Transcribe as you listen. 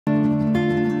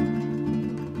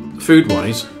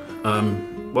Food-wise,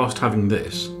 whilst having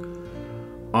this,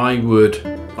 I would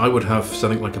have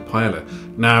something like a paella.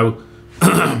 Now,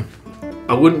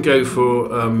 I wouldn't go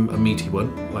for a meaty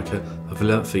one, like a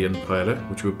Valencian paella,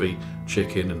 which would be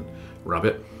chicken and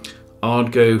rabbit.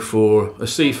 I'd go for a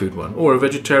seafood one, or a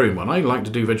vegetarian one. I like to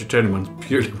do vegetarian ones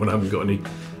purely when I haven't got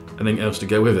anything else to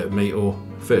go with it, meat or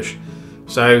fish.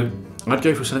 So I'd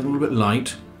go for something a little bit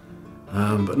light,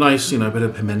 but nice, you know, a bit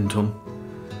of pimenton,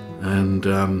 and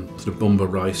sort of bomba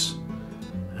rice,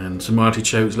 and some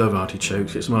artichokes. Love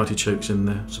artichokes. Get some artichokes in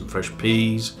there, some fresh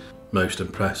peas. Most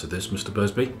impressed with this, Mr.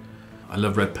 Busby. I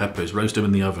love red peppers. Roast them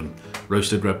in the oven.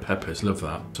 Roasted red peppers. Love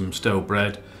that. Some stale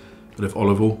bread, bit of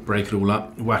olive oil. Break it all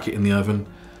up. Whack it in the oven,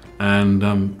 and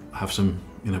have some,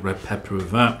 you know, red pepper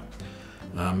with that.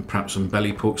 Perhaps some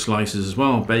belly pork slices as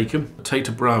well. Bacon.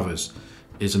 Potato bravas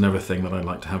is another thing that I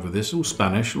like to have with this. All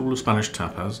Spanish. All the Spanish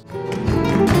tapas.